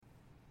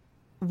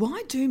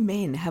Why do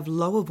men have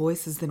lower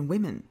voices than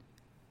women?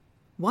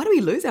 Why do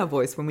we lose our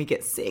voice when we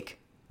get sick?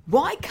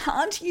 Why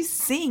can't you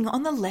sing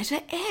on the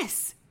letter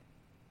S?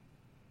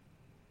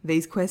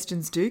 These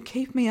questions do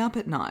keep me up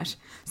at night,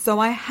 so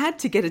I had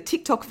to get a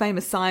TikTok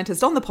famous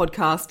scientist on the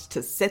podcast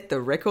to set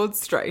the record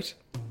straight.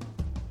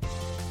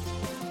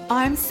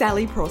 I'm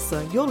Sally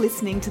Prosser. You're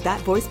listening to That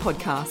Voice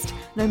Podcast.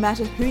 No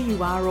matter who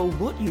you are or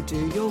what you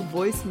do, your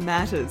voice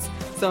matters.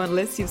 So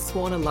unless you've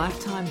sworn a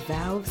lifetime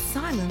vow of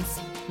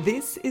silence,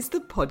 this is the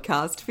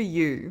podcast for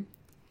you.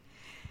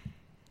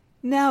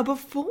 Now,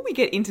 before we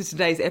get into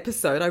today's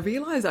episode, I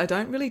realise I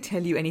don't really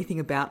tell you anything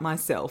about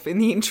myself in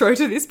the intro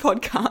to this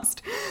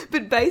podcast.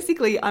 But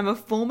basically, I'm a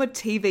former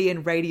TV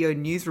and radio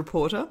news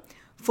reporter,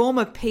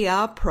 former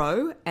PR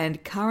pro,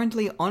 and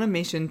currently on a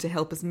mission to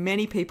help as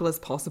many people as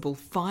possible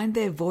find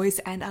their voice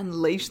and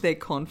unleash their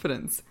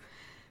confidence.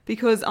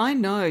 Because I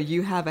know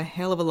you have a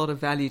hell of a lot of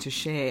value to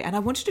share, and I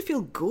want you to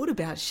feel good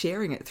about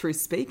sharing it through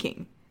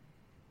speaking.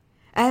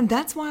 And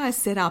that's why I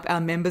set up our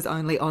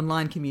members-only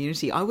online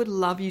community. I would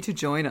love you to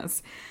join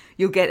us.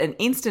 You'll get an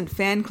instant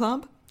fan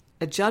club,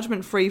 a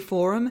judgment-free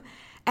forum,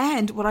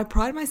 and what I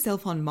pride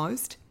myself on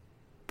most,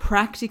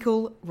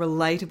 practical,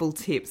 relatable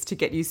tips to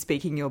get you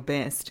speaking your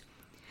best.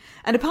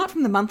 And apart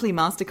from the monthly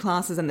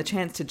masterclasses and the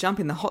chance to jump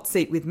in the hot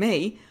seat with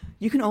me,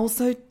 you can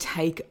also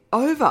take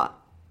over.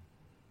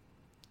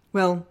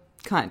 Well,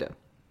 kinda.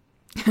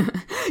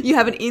 You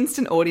have an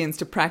instant audience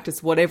to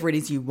practice whatever it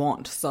is you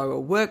want. So a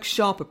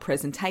workshop, a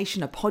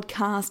presentation, a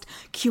podcast,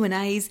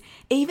 Q&As,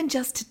 even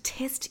just to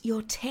test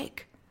your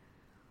tech.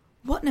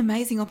 What an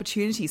amazing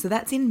opportunity. So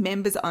that's in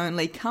members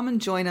only. Come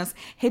and join us.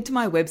 Head to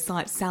my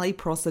website,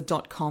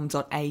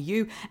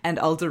 sallyprosser.com.au, and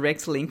I'll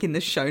direct link in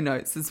the show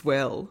notes as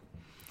well.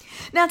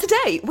 Now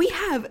today we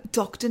have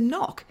Dr.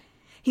 Nock.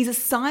 He's a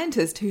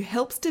scientist who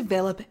helps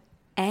develop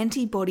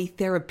antibody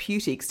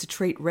therapeutics to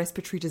treat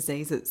respiratory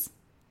diseases.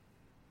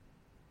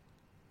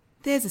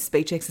 There's a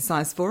speech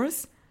exercise for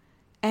us.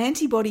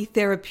 Antibody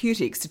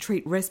therapeutics to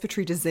treat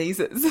respiratory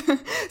diseases.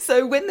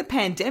 So when the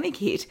pandemic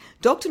hit,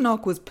 Dr.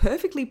 Nock was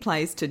perfectly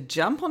placed to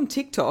jump on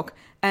TikTok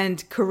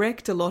and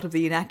correct a lot of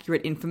the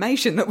inaccurate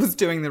information that was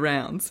doing the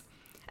rounds.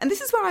 And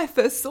this is where I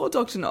first saw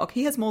Dr. Nock.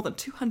 He has more than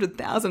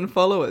 200,000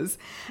 followers.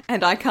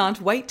 And I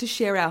can't wait to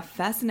share our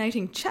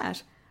fascinating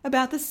chat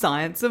about the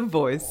science of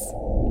voice.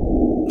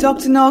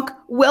 Dr. Nock,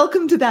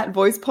 welcome to That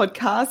Voice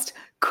Podcast.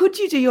 Could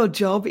you do your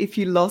job if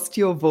you lost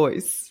your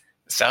voice?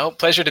 Sal,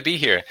 pleasure to be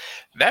here.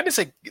 That is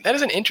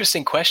an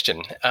interesting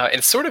question.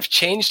 It's sort of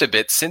changed a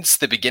bit since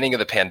the beginning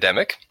of the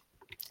pandemic.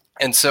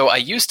 And so I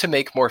used to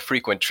make more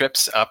frequent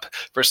trips up.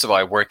 First of all,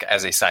 I work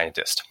as a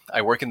scientist.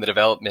 I work in the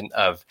development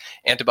of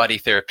antibody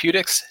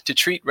therapeutics to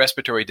treat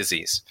respiratory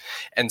disease.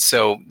 And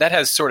so that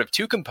has sort of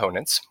two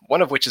components,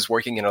 one of which is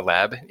working in a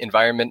lab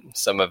environment.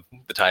 Some of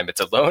the time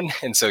it's alone,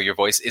 and so your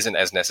voice isn't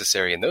as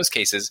necessary in those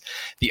cases.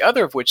 The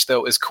other of which,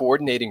 though, is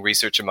coordinating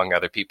research among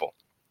other people.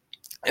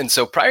 And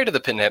so prior to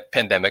the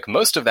pandemic,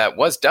 most of that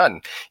was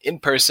done in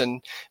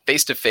person,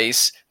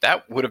 face-to-face.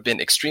 That would have been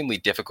extremely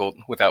difficult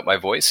without my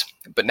voice.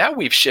 But now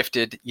we've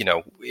shifted,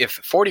 if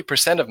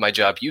 40% of my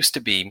job used to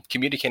be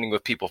communicating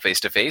with people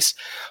face-to-face,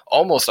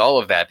 almost all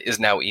of that is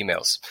now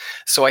emails.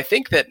 So I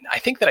think that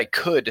I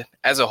could,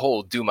 as a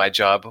whole, do my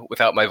job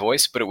without my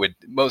voice, but it would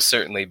most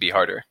certainly be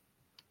harder.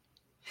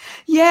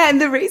 Yeah,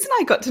 and the reason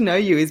I got to know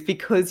you is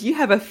because you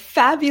have a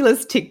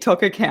fabulous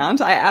TikTok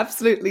account. I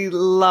absolutely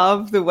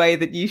love the way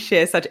that you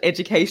share such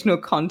educational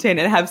content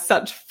and have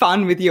such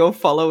fun with your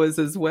followers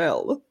as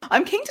well.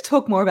 I'm keen to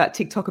talk more about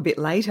TikTok a bit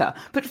later,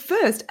 but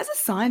first, as a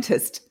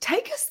scientist,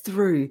 take us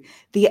through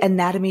the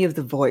anatomy of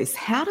the voice.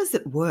 How does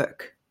it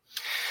work?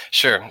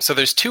 Sure. So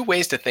there's two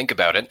ways to think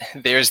about it.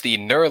 There's the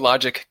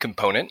neurologic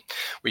component,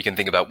 where you can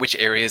think about which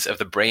areas of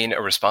the brain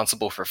are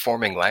responsible for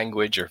forming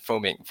language or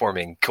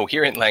forming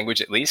coherent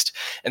language at least.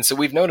 And so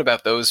we've known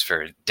about those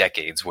for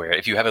decades, where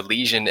if you have a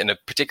lesion in a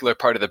particular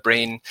part of the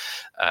brain,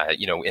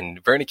 in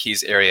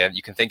Wernicke's area,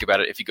 you can think about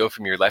it if you go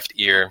from your left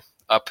ear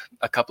up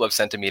a couple of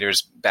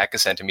centimeters, back a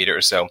centimeter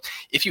or so.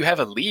 If you have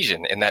a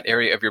lesion in that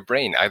area of your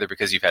brain, either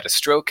because you've had a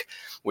stroke,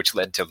 which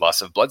led to loss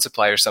of blood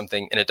supply or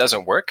something, and it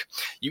doesn't work,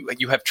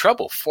 you have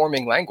trouble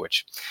forming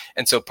language.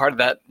 And so part of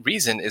that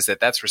reason is that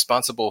that's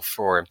responsible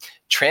for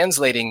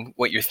translating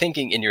what you're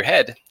thinking in your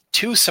head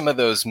to some of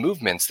those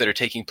movements that are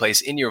taking place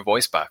in your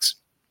voice box.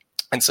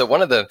 And so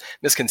one of the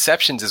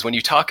misconceptions is when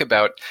you talk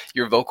about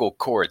your vocal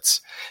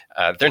cords,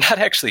 they're not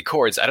actually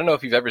cords. I don't know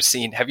if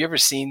have you ever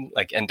seen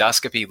like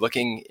endoscopy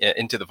looking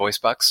into the voice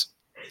box?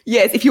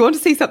 Yes, if you want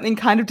to see something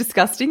kind of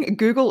disgusting,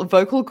 Google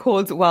vocal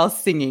cords while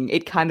singing.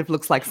 It kind of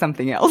looks like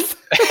something else.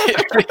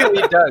 It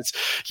really does.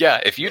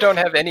 Yeah, if you don't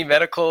have any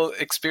medical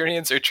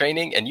experience or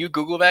training and you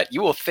Google that,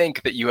 you will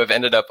think that you have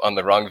ended up on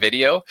the wrong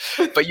video,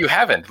 but you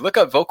haven't. Look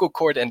up vocal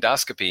cord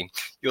endoscopy.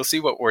 You'll see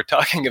what we're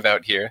talking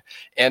about here.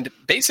 And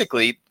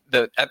basically,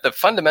 at the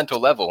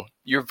fundamental level,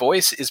 your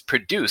voice is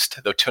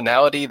produced, the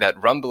tonality,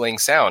 that rumbling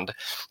sound.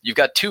 You've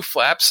got two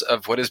flaps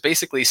of what is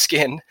basically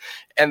skin,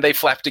 and they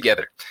flap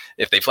together.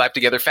 If they flap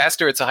together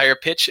faster, it's a higher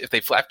pitch. If they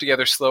flap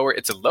together slower,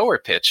 it's a lower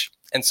pitch.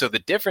 And so the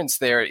difference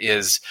there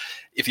is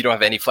if you don't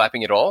have any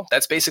flapping at all,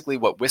 that's basically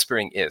what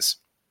whispering is.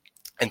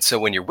 And so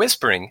when you're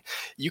whispering,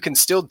 you can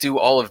still do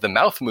all of the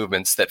mouth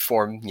movements that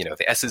form,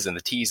 the S's and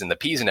the T's and the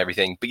P's and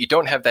everything, but you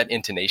don't have that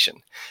intonation.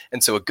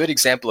 And so a good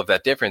example of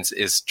that difference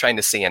is trying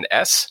to say an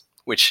S,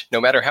 which no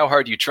matter how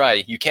hard you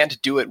try, you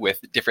can't do it with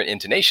different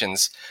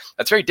intonations.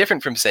 That's very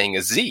different from saying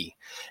a Z.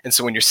 And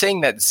so when you're saying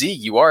that Z,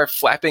 you are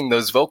flapping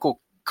those vocal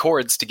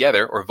chords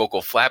together or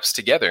vocal flaps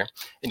together,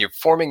 and you're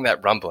forming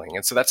that rumbling.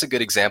 And so that's a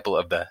good example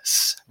of the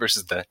S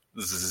versus the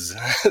Z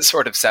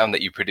sort of sound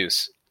that you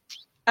produce.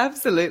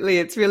 Absolutely.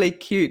 It's really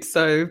cute.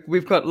 So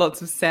we've got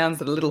lots of sounds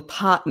that are little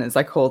partners,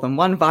 I call them.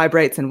 One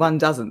vibrates and one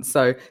doesn't.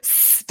 So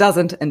S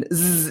doesn't and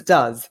Z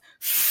does.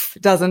 F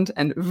doesn't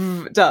and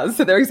V does.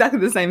 So they're exactly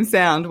the same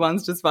sound.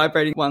 One's just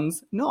vibrating,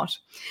 one's not.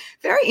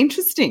 Very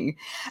interesting.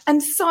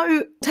 And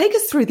so take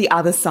us through the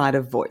other side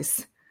of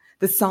voice.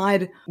 The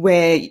side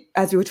where,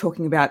 as we were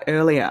talking about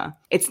earlier,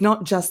 it's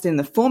not just in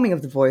the forming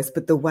of the voice,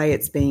 but the way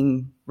it's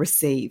being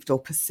received or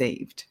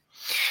perceived.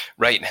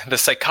 Right. The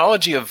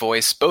psychology of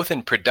voice, both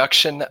in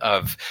production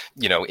of,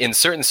 in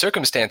certain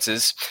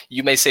circumstances,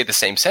 you may say the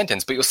same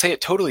sentence, but you'll say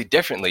it totally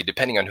differently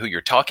depending on who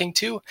you're talking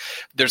to.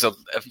 There's a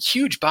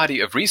huge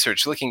body of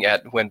research looking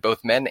at when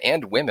both men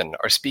and women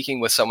are speaking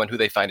with someone who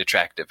they find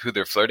attractive, who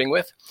they're flirting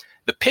with,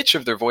 the pitch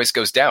of their voice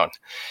goes down.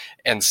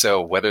 And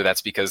so whether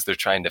that's because they're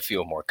trying to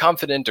feel more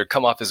confident or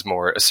come off as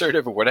more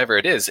assertive or whatever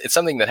it is, it's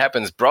something that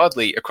happens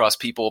broadly across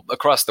people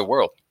across the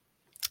world.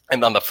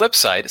 And on the flip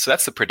side, so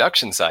that's the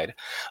production side.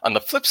 On the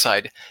flip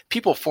side,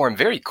 people form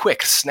very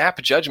quick,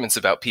 snap judgments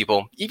about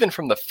people, even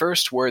from the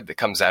first word that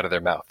comes out of their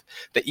mouth.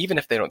 That even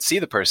if they don't see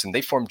the person, they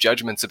form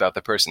judgments about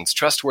the person's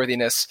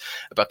trustworthiness,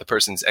 about the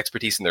person's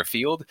expertise in their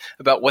field,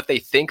 about what they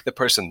think the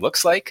person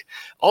looks like.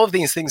 All of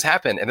these things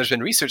happen, and there's been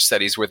research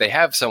studies where they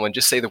have someone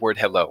just say the word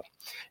hello,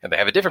 and they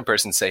have a different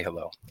person say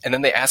hello. And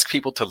then they ask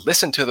people to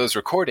listen to those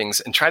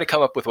recordings and try to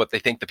come up with what they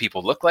think the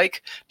people look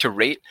like to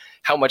rate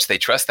how much they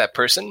trust that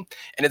person.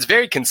 And it's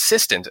very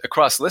consistent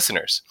across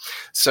listeners.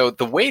 So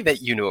the way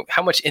that you know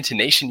how much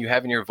intonation you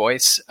have in your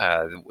voice,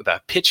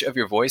 the pitch of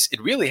your voice,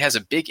 it really has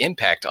a big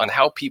impact on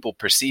how people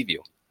perceive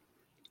you.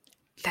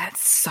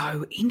 That's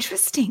so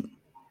interesting.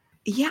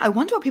 Yeah, I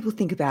wonder what people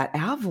think about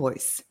our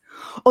voice.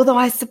 Although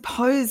I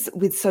suppose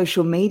with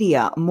social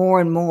media, more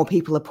and more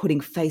people are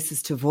putting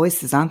faces to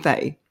voices, aren't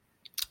they?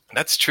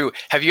 That's true.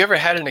 Have you ever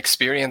had an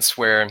experience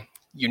where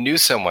you knew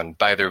someone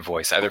by their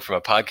voice, either from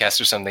a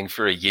podcast or something,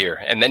 for a year,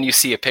 and then you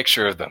see a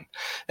picture of them,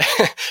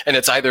 and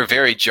it's either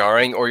very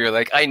jarring or you're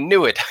like, I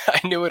knew it.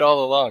 I knew it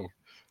all along.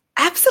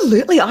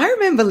 Absolutely. I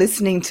remember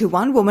listening to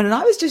one woman and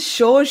I was just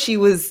sure she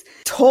was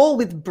tall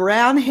with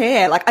brown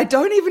hair. Like, I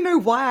don't even know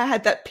why I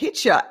had that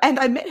picture. And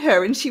I met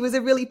her and she was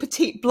a really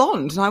petite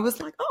blonde. And I was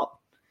like, oh,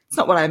 it's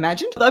not what I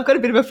imagined. I've got a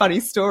bit of a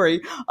funny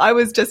story. I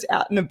was just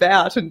out and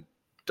about and,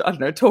 I don't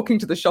know, talking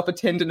to the shop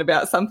attendant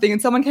about something,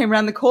 and someone came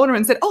around the corner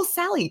and said, oh,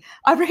 Sally,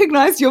 I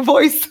recognise your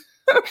voice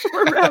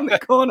from around the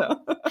corner.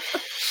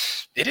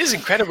 It is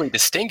incredibly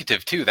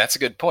distinctive, too. That's a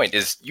good point,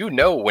 is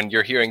when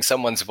you're hearing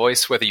someone's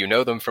voice, whether you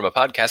know them from a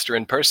podcast or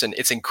in person,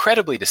 it's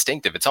incredibly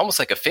distinctive. It's almost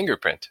like a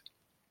fingerprint.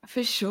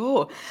 For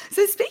sure.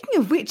 So speaking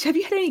of which, have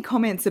you had any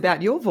comments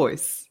about your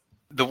voice?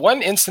 The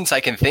one instance I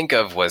can think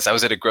of was I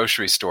was at a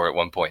grocery store at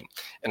one point,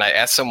 and I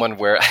asked someone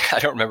where, I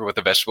don't remember what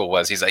the vegetable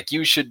was. He's like,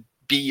 you should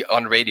be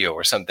on radio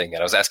or something.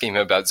 And I was asking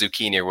him about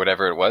zucchini or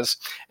whatever it was.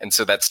 And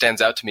so that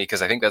stands out to me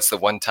because I think that's the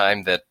one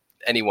time that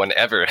anyone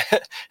ever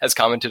has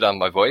commented on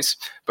my voice.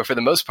 But for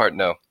the most part,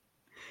 no.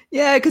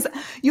 Yeah, because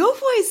your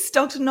voice,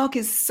 Dr. Nock,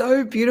 is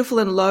so beautiful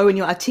and low and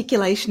your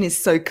articulation is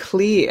so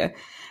clear.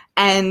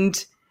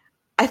 And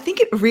I think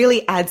it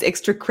really adds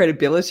extra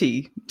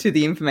credibility to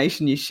the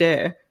information you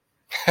share.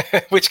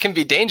 Which can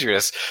be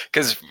dangerous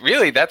because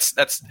really that's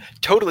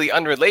totally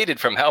unrelated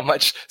from how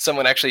much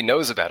someone actually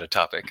knows about a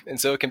topic. And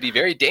so it can be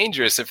very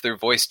dangerous if their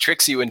voice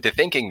tricks you into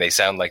thinking they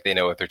sound like they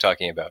know what they're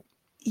talking about.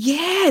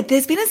 Yeah,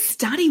 there's been a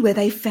study where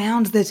they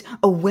found that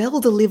a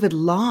well-delivered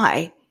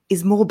lie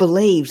is more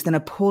believed than a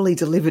poorly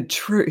delivered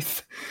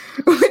truth,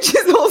 which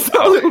is also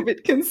a little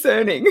bit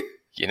concerning.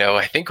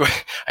 I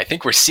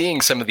think we're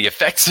seeing some of the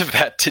effects of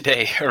that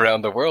today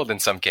around the world in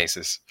some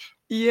cases.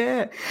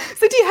 Yeah.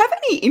 So do you have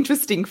any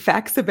interesting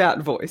facts about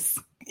voice?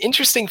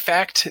 Interesting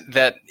fact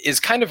that is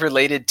kind of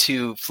related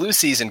to flu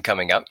season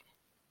coming up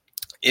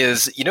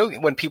is,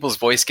 when people's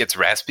voice gets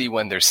raspy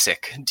when they're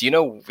sick. Do you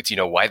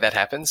know why that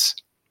happens?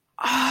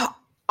 Oh,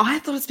 I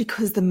thought it's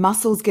because the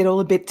muscles get all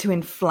a bit too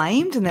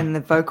inflamed and then the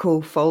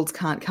vocal folds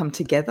can't come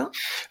together.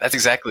 That's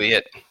exactly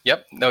it.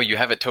 Yep. No, you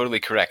have it totally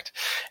correct.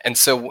 And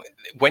so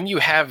when you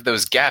have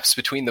those gaps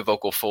between the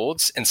vocal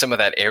folds and some of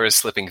that air is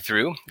slipping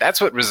through, that's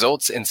what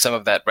results in some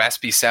of that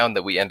raspy sound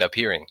that we end up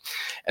hearing.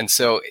 And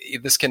so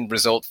this can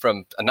result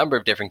from a number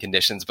of different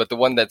conditions, but the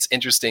one that's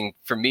interesting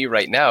for me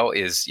right now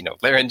is,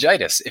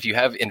 laryngitis. If you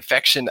have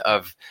infection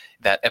of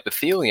that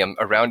epithelium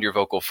around your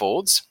vocal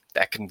folds,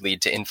 That can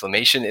lead to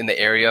inflammation in the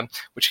area,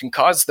 which can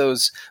cause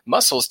those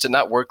muscles to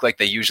not work like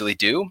they usually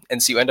do.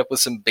 And so you end up with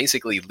some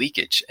basically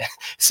leakage,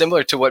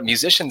 similar to what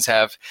musicians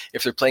have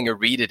if they're playing a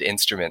reeded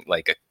instrument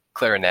like a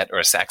clarinet or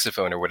a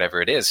saxophone or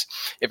whatever it is.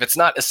 If it's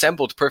not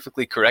assembled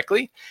perfectly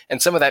correctly,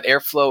 and some of that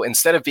airflow,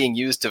 instead of being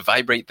used to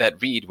vibrate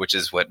that reed, which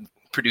is what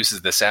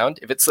produces the sound,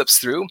 if it slips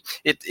through,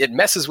 it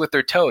messes with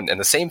their tone. And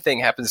the same thing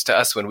happens to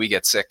us when we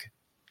get sick.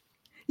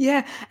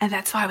 Yeah, and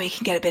that's why we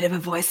can get a bit of a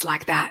voice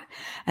like that.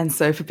 And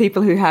so for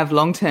people who have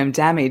long-term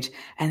damage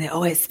and they're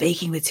always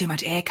speaking with too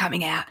much air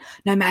coming out,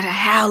 no matter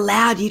how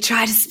loud you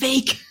try to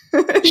speak,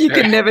 you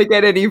can never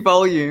get any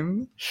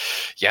volume.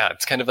 Yeah,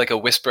 it's kind of like a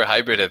whisper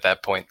hybrid at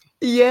that point.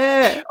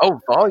 Yeah. Oh,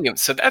 volume.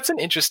 So that's an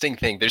interesting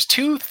thing. There's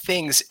two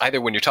things,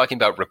 either when you're talking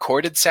about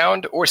recorded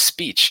sound or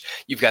speech.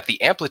 You've got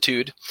the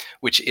amplitude,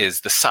 which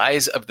is the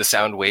size of the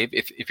sound wave,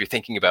 if you're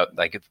thinking about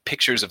like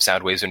pictures of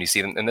sound waves when you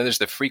see them. And then there's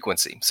the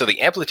frequency. So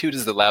the amplitude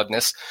is the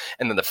loudness,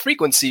 and then the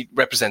frequency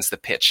represents the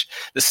pitch.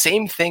 The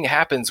same thing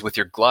happens with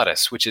your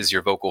glottis, which is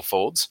your vocal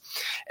folds.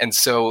 And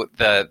so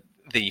the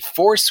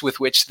force with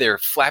which they're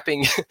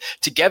flapping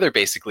together,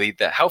 basically,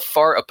 how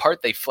far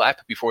apart they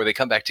flap before they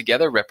come back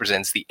together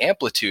represents the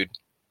amplitude.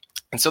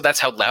 And so that's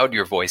how loud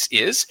your voice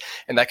is.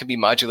 And that can be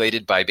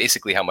modulated by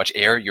basically how much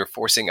air you're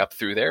forcing up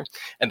through there.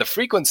 And the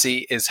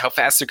frequency is how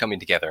fast they're coming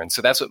together. And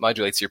so that's what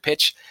modulates your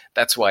pitch.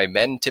 That's why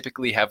men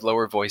typically have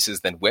lower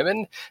voices than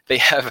women. They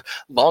have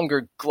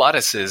longer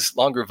glottises,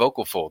 longer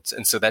vocal folds.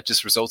 And so that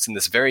just results in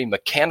this very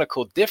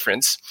mechanical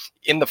difference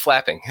in the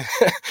flapping,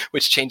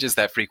 which changes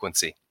that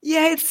frequency.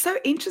 Yeah, it's so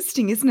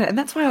interesting, isn't it? And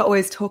that's why I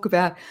always talk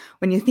about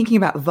when you're thinking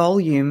about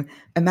volume,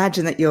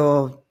 imagine that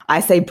I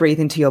say breathe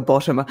into your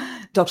bottom.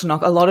 Dr.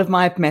 Nock, a lot of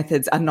my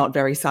methods are not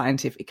very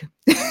scientific.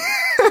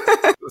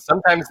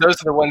 Sometimes those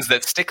are the ones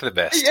that stick the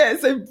best. Yeah,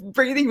 so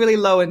breathing really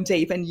low and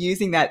deep and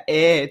using that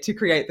air to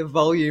create the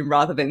volume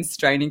rather than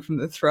straining from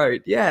the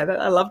throat. Yeah,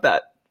 I love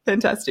that.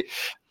 Fantastic.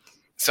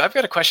 So I've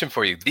got a question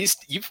for you.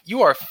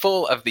 You are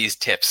full of these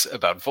tips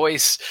about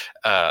voice,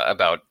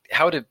 about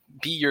how to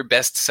be your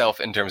best self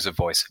in terms of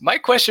voice. My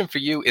question for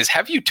you is,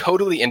 have you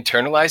totally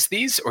internalized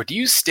these, or do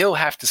you still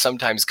have to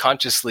sometimes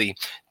consciously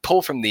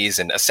pull from these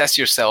and assess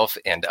yourself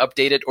and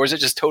update it, or is it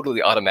just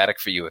totally automatic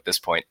for you at this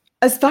point?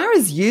 As far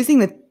as using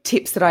the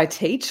tips that I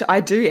teach,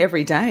 I do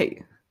every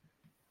day.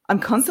 I'm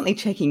constantly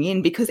checking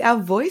in because our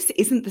voice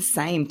isn't the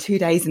same 2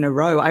 days in a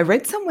row. I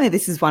read somewhere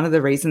this is one of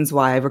the reasons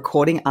why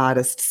recording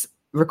artists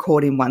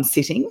record in one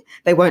sitting.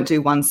 They won't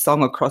do one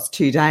song across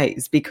 2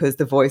 days because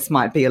the voice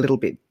might be a little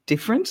bit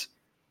different.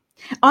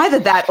 Either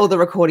that or the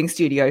recording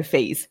studio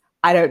fees.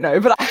 I don't know,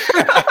 but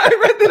I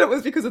read that it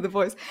was because of the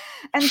voice.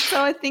 And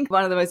so I think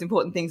one of the most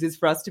important things is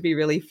for us to be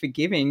really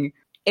forgiving.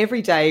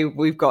 Every day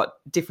we've got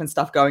different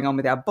stuff going on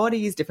with our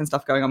bodies, different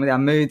stuff going on with our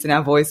moods, and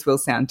our voice will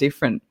sound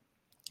different.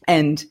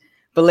 And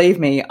believe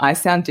me, I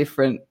sound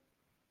different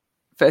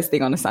first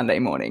thing on a Sunday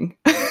morning.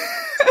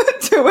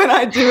 To when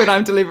I do it,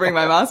 I'm delivering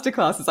my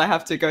masterclasses, I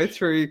have to go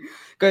through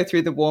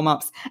the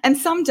warm-ups. And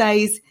some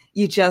days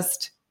you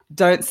just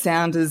don't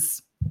sound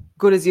as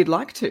good as you'd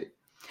like to.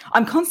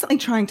 I'm constantly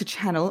trying to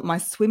channel my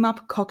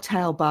swim-up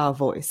cocktail bar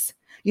voice.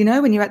 You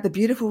know, when you're at the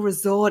beautiful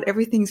resort,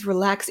 everything's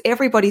relaxed.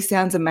 Everybody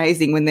sounds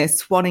amazing when they're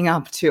swanning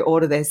up to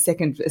order their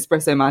second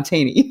espresso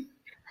martini.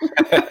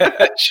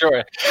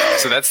 Sure.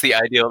 So that's the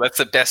ideal. That's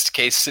the best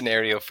case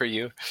scenario for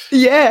you.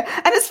 Yeah.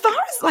 And as far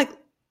as like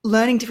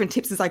learning different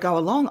tips as I go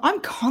along, I'm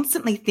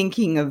constantly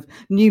thinking of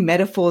new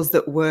metaphors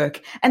that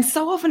work. And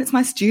so often it's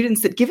my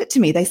students that give it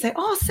to me. They say,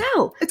 oh,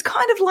 Sal, it's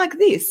kind of like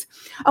this.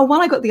 One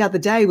I got the other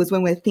day was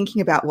when we're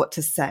thinking about what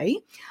to say.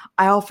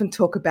 I often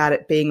talk about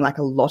it being like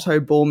a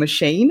lotto ball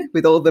machine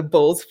with all the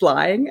balls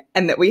flying,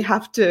 and that we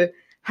have to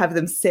have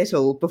them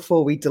settle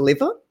before we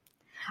deliver.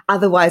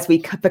 Otherwise,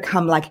 we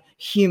become like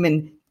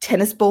human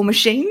tennis ball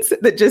machines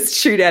that just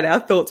shoot out our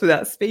thoughts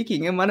without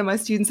speaking. And one of my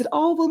students said,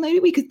 oh, well, maybe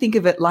we could think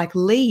of it like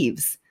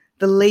leaves.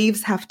 The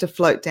leaves have to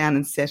float down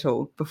and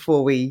settle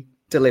before we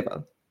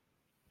deliver.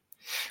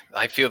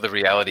 I feel the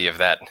reality of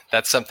that.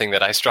 That's something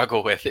that I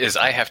struggle with, is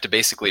I have to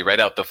basically write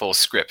out the full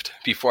script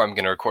before I'm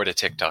going to record a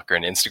TikTok or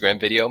an Instagram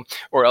video,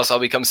 or else I'll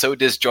become so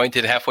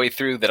disjointed halfway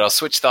through that I'll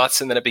switch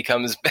thoughts and then it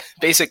becomes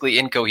basically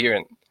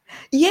incoherent.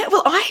 Yeah,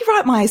 well, I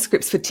write my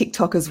scripts for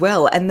TikTok as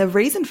well. And the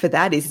reason for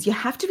that is you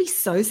have to be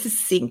so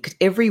succinct.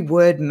 Every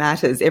word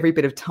matters, every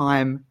bit of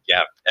time.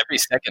 Yeah, every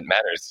second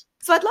matters.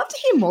 So I'd love to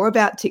hear more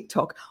about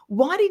TikTok.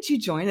 Why did you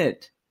join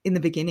it in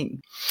the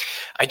beginning?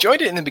 I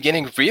joined it in the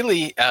beginning.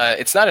 Really,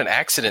 it's not an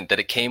accident that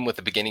it came with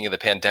the beginning of the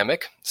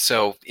pandemic.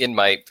 So in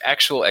my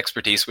actual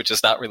expertise, which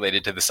is not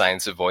related to the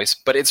science of voice,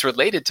 but it's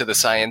related to the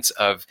science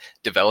of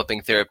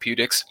developing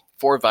therapeutics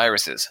for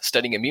viruses,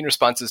 studying immune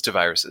responses to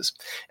viruses.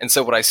 And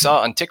so what I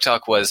saw on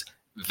TikTok was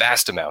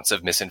vast amounts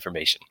of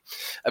misinformation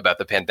about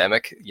the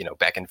pandemic,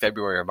 back in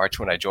February or March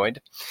when I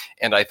joined.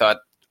 And I thought,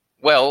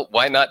 well,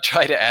 why not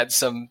try to add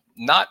some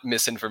not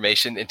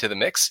misinformation into the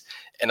mix.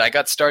 And I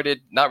got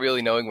started not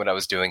really knowing what I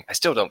was doing. I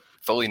still don't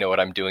fully know what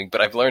I'm doing,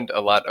 but I've learned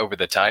a lot over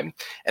the time.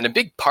 And a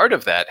big part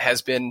of that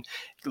has been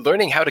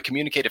learning how to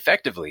communicate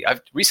effectively.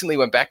 I've recently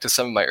went back to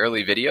some of my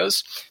early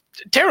videos.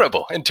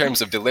 Terrible in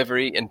terms of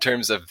delivery, in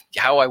terms of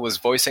how I was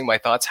voicing my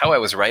thoughts, how I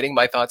was writing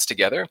my thoughts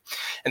together.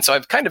 And so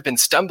I've kind of been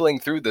stumbling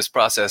through this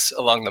process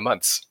along the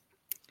months.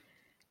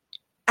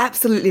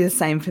 Absolutely the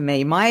same for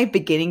me. My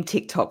beginning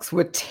TikToks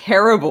were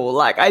terrible.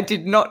 Like, I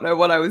did not know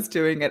what I was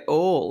doing at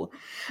all.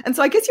 And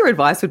so I guess your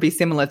advice would be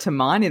similar to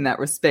mine in that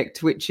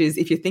respect, which is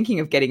if you're thinking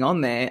of getting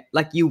on there,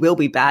 like, you will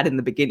be bad in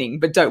the beginning,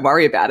 but don't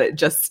worry about it.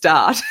 Just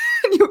start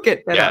and you'll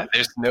get better. Yeah,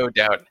 there's no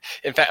doubt.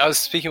 In fact, I was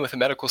speaking with a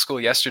medical school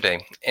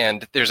yesterday,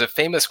 and there's a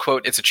famous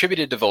quote. It's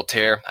attributed to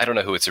Voltaire. I don't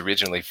know who it's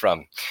originally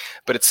from,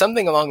 but it's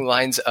something along the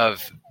lines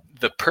of,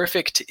 the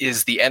perfect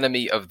is the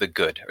enemy of the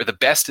good, or the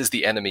best is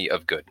the enemy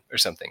of good, or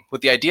something. With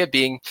the idea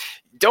being,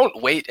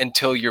 don't wait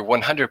until you're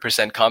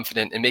 100%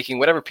 confident in making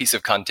whatever piece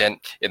of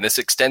content, and this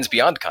extends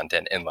beyond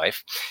content in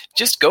life.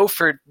 Just go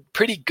for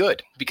pretty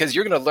good, because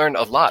you're going to learn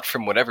a lot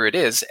from whatever it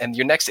is, and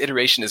your next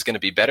iteration is going to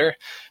be better.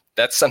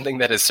 That's something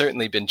that has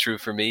certainly been true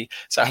for me.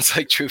 Sounds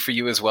like true for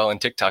you as well in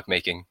TikTok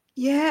making.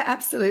 Yeah,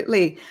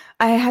 absolutely.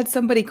 I had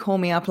somebody call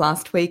me up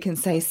last week and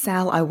say,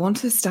 Sal, I want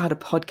to start a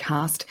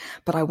podcast,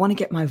 but I want to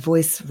get my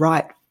voice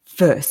right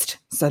first.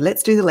 So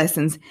let's do the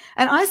lessons.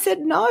 And I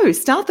said, no,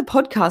 start the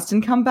podcast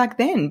and come back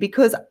then,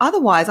 because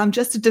otherwise I'm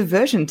just a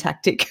diversion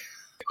tactic.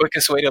 The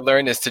quickest way to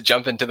learn is to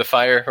jump into the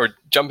fire or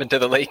jump into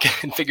the lake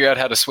and figure out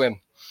how to swim.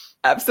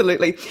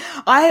 Absolutely.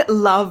 I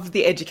love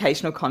the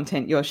educational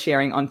content you're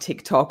sharing on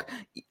TikTok.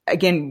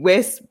 Again,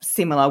 we're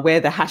similar. We're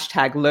the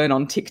hashtag learn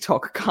on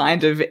TikTok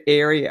kind of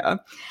area.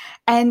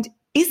 And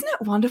isn't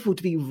it wonderful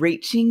to be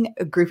reaching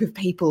a group of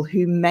people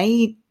who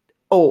may,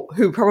 or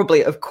who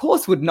probably, of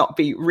course, would not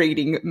be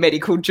reading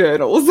medical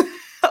journals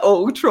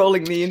or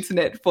trawling the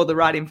internet for the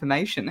right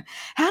information?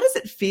 How does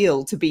it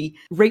feel to be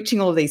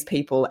reaching all of these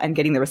people and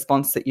getting the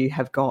response that you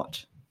have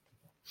got?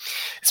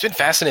 It's been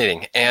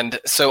fascinating. And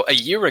so a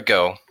year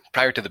ago,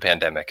 prior to the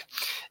pandemic,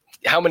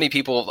 how many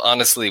people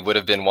honestly would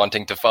have been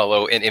wanting to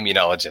follow an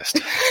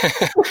immunologist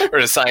or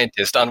a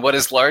scientist on what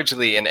is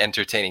largely an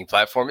entertaining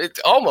platform?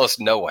 It's almost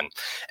no one.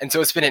 And so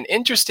it's been an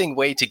interesting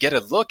way to get a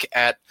look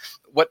at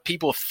what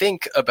people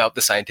think about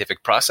the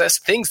scientific process,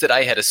 things that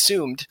I had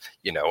assumed,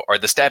 are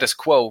the status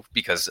quo,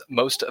 because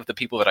most of the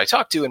people that I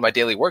talk to in my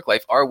daily work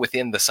life are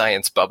within the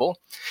science bubble.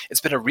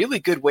 It's been a really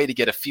good way to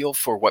get a feel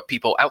for what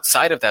people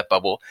outside of that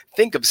bubble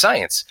think of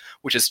science,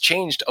 which has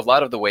changed a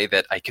lot of the way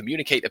that I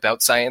communicate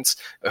about science,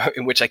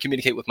 in which I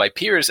communicate with my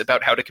peers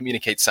about how to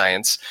communicate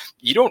science.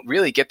 You don't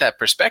really get that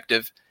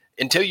perspective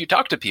until you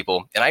talk to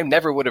people. And I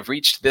never would have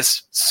reached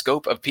this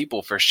scope of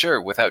people for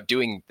sure without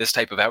doing this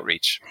type of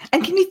outreach.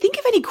 And can you think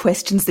of any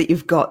questions that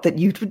you've got that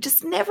you would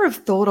just never have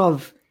thought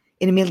of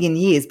in a million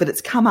years, but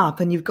it's come up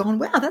and you've gone,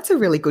 wow, that's a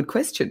really good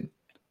question?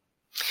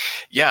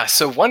 Yeah.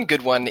 So one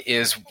good one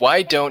is,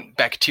 why don't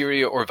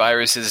bacteria or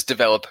viruses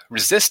develop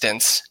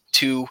resistance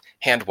to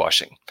hand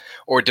washing,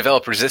 or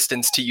develop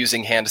resistance to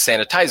using hand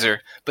sanitizer,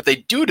 but they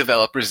do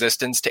develop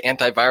resistance to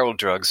antiviral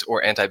drugs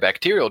or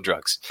antibacterial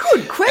drugs?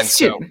 Good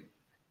question.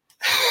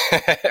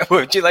 What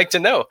would you like to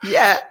know?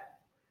 Yeah.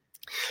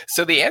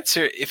 So the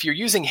answer, if you're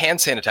using hand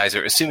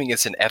sanitizer, assuming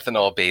it's an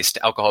ethanol-based,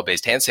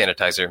 alcohol-based hand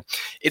sanitizer,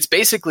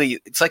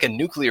 it's like a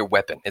nuclear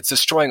weapon. It's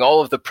destroying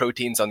all of the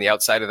proteins on the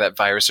outside of that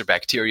virus or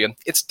bacteria.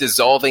 It's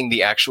dissolving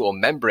the actual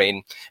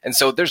membrane. And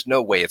so there's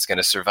no way it's going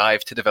to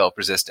survive to develop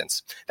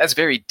resistance. That's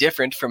very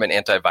different from an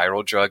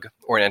antiviral drug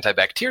or an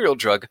antibacterial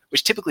drug,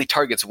 which typically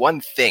targets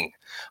one thing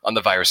on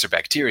the virus or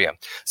bacteria.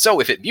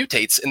 So if it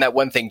mutates and that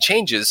one thing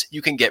changes,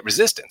 you can get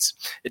resistance.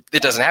 It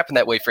doesn't happen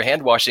that way for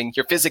hand washing.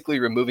 You're physically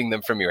removing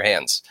them from your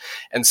hands.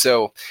 And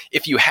so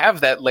if you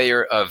have that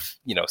layer of,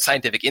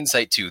 scientific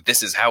insight to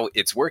this is how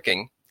it's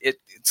working, it's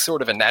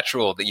sort of a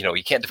natural that,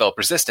 you can't develop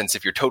resistance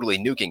if you're totally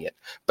nuking it.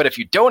 But if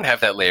you don't have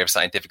that layer of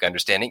scientific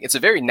understanding, it's a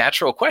very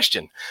natural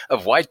question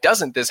of, why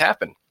doesn't this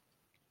happen?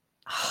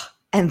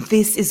 And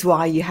this is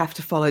why you have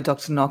to follow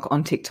Dr. Nock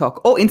on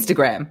TikTok or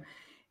Instagram.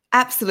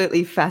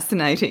 Absolutely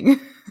fascinating.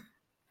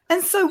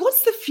 And so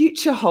what's the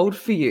future hold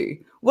for you?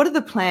 What are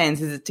the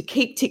plans? Is it to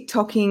keep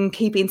TikToking,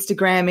 keep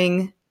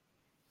Instagramming,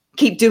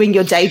 keep doing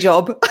your day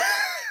job?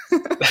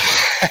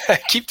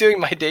 Keep doing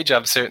my day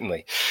job,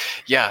 certainly.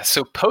 Yeah,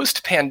 so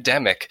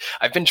post-pandemic,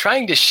 I've been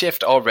trying to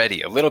shift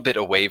already a little bit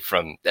away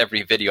from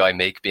every video I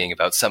make being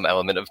about some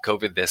element of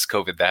COVID this,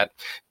 COVID that.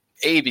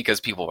 A,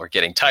 because people are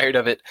getting tired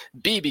of it.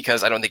 B,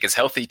 because I don't think it's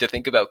healthy to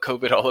think about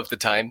COVID all of the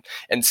time.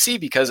 And C,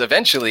 because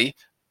eventually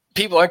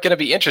people aren't going to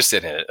be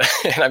interested in it.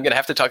 And I'm going to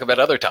have to talk about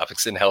other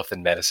topics in health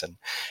and medicine.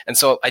 And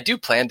so I do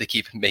plan to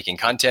keep making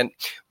content.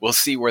 We'll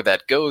see where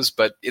that goes,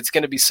 but it's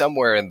going to be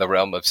somewhere in the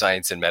realm of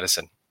science and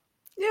medicine.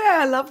 Yeah,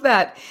 I love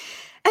that.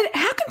 And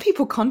how can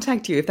people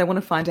contact you if they want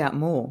to find out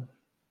more?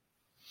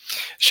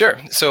 Sure.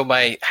 So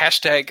my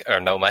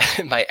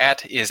my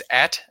at is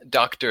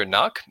 @Dr.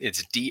 Nock.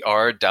 It's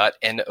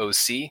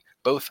dr.noc.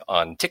 both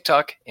on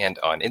TikTok and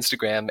on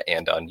Instagram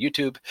and on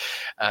YouTube.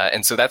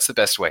 And so that's the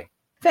best way.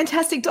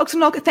 Fantastic. Dr.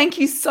 Nock, thank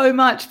you so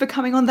much for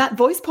coming on That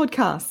Voice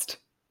podcast.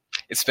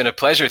 It's been a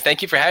pleasure.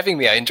 Thank you for having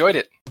me. I enjoyed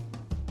it.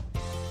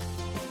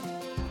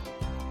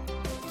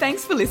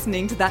 Thanks for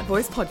listening to That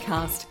Voice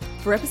podcast.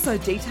 For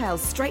episode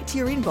details straight to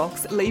your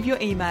inbox, leave your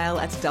email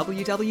at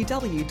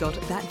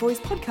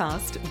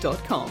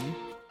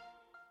www.thatvoicepodcast.com.